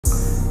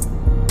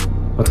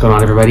What's going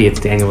on, everybody? It's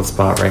Daniel with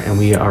Spotlight, and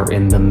we are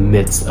in the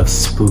midst of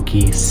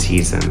spooky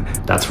season.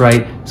 That's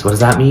right. So what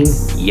does that mean?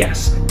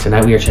 Yes.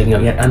 Tonight we are checking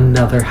out yet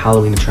another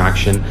Halloween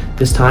attraction,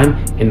 this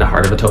time in the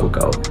heart of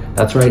Etobicoke.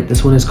 That's right.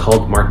 This one is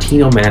called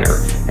Martino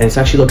Manor, and it's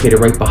actually located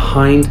right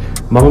behind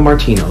Mama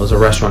Martino's, a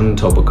restaurant in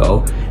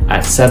Etobicoke,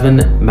 at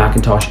 7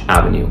 Macintosh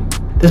Avenue.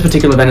 This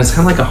particular event is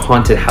kind of like a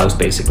haunted house,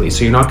 basically.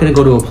 So you're not going to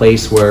go to a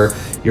place where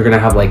you're going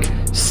to have like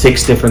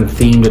 6 different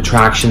themed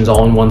attractions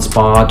all in one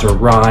spot, or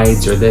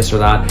rides, or this or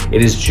that.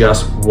 It is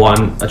just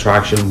one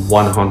attraction,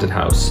 one haunted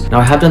house. Now,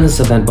 I have done this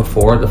event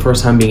before, the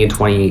first time being in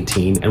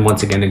 2018, and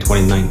once again in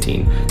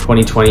 2019.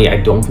 2020, I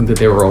don't think that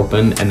they were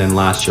open, and then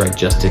last year I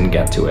just didn't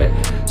get to it.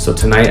 So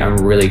tonight, I'm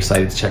really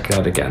excited to check it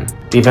out again.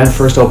 The event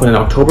first opened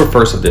on October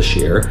 1st of this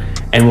year,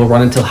 and will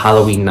run until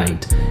Halloween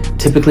night.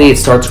 Typically, it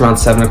starts around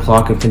 7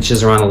 o'clock and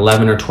finishes around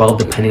 11 or 12,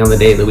 depending on the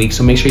day of the week.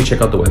 So make sure you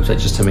check out the website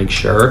just to make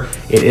sure.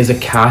 It is a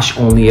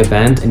cash-only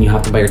event, and you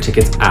have to buy your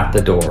tickets at the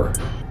door.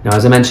 Now,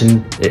 as I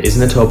mentioned, it is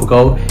in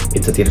Etobicoke.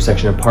 It's at the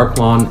intersection of Park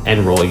Lawn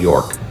and Royal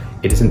York.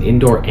 It is an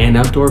indoor and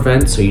outdoor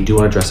event, so you do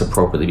want to dress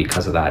appropriately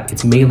because of that.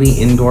 It's mainly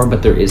indoor,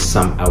 but there is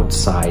some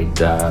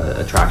outside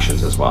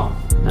attractions as well.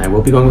 I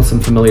will be going with some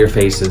familiar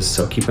faces,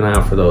 so keep an eye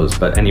out for those.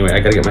 But anyway, I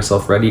gotta get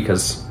myself ready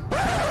because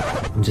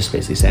I'm just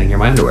basically standing here in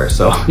my underwear.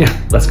 So yeah,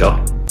 let's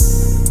go.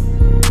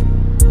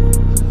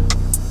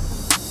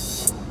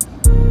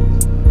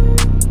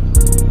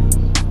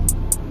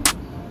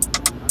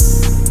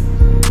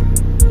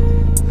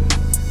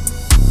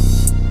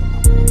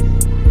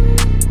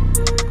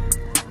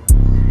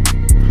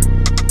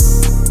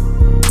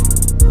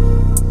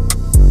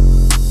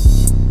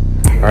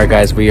 All right,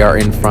 guys, we are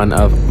in front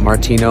of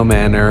Martino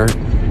Manor.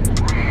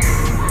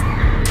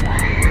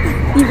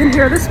 You can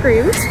hear the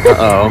screams.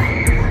 Uh-oh.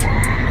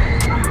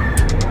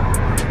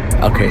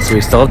 Okay, so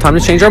we still have time to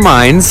change our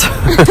minds.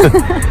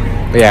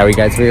 But yeah, we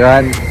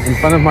are in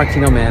front of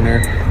Martino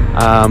Manor.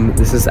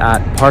 This is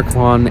at Park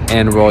Lawn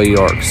and Royal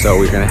York. So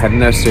we're gonna head in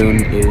there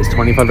soon. It is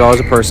 $25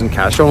 a person,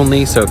 cash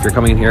only. So if you're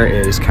coming in here,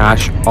 it is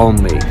cash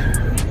only.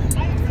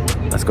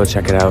 Let's go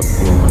check it out.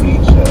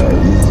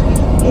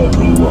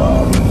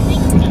 Everyone.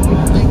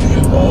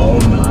 All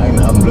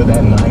 999.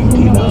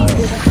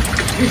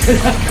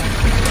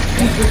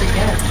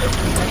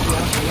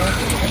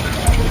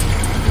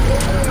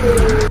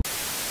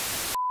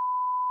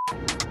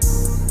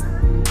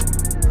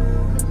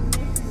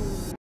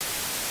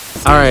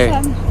 All right.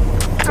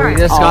 So we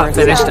just got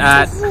finished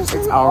at.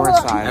 It's our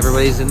side.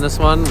 Everybody's in this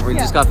one. We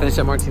just got finished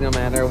at Martino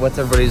Manor. What's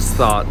everybody's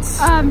thoughts?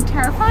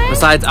 Terrifying.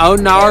 Besides, oh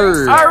no!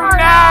 Oh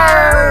no!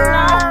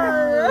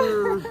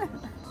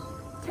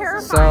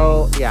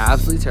 So yeah,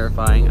 absolutely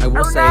terrifying. I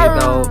will say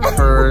though,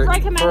 for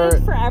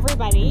recommended for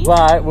everybody.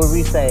 But would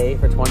we say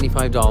for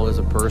 $25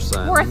 a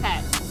person? Worth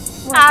it.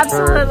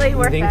 Absolutely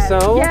worth it. You think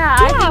so?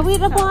 Yeah, we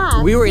had a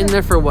blast. We were in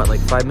there for what, like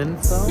 5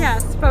 minutes though?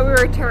 Yes, but we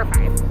were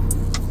terrified.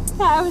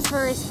 Yeah, I was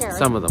very scared.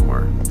 Some of them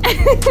were.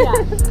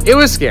 Yeah. It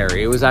was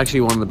scary. It was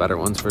actually one of the better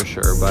ones for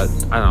sure. But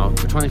I don't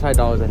know, for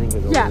 $25, I think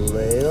it's a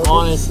little.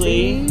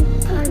 Honestly,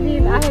 I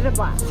mean, I had a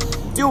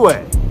blast. Do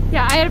it.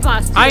 Yeah, I had a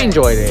blast. I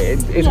enjoyed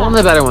it. It's one of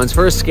the better ones.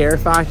 For a scare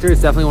factor,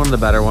 it's definitely one of the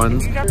better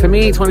ones. To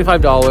me,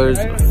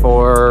 $25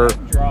 for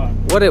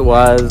what it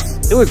was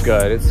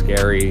good. It's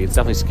scary. It's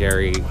definitely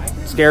scary.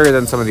 Scarier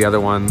than some of the other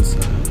ones.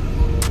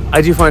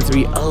 I do find it to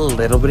be a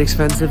little bit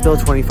expensive though,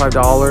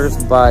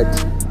 $25, but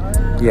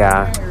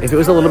yeah, if it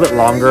was a little bit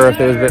longer, if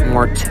there was a bit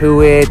more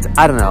to it,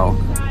 I don't know.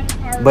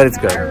 But it's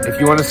good. If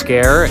you want to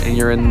scare and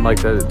you're in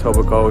like the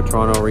Etobicoke,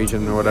 Toronto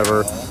region or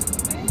whatever,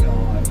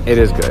 it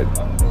is good.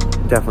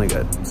 Definitely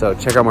good. So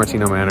check out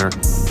Martino Manor.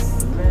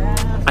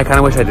 I kind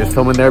of wish I did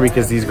film in there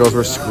because these girls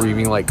were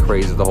screaming like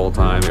crazy the whole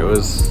time. It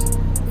was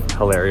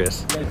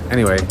hilarious.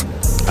 Anyway,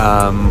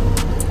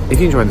 if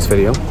you enjoyed this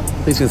video,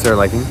 please consider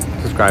liking,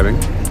 subscribing,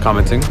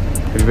 commenting.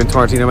 Have you been to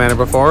Martino Manor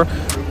before?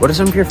 What are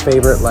some of your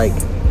favorite like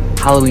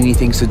Halloween-y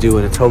things to do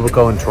in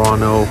Etobicoke and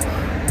Toronto?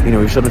 You know,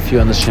 we've shown a few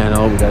on this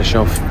channel. We gotta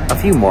show a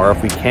few more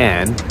if we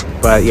can.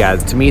 But yeah,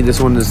 to me, this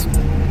one is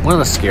one of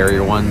the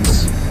scarier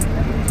ones.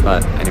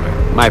 But anyway,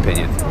 my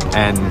opinion.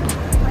 And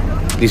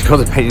these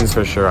girls' opinions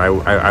for sure. I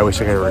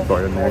wish I could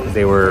record them there because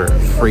they were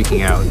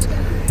freaking out.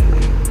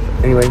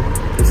 Anyway,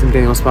 this is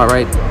Daniel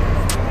Spotlight.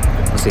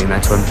 I'll see you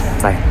next one.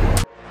 Bye.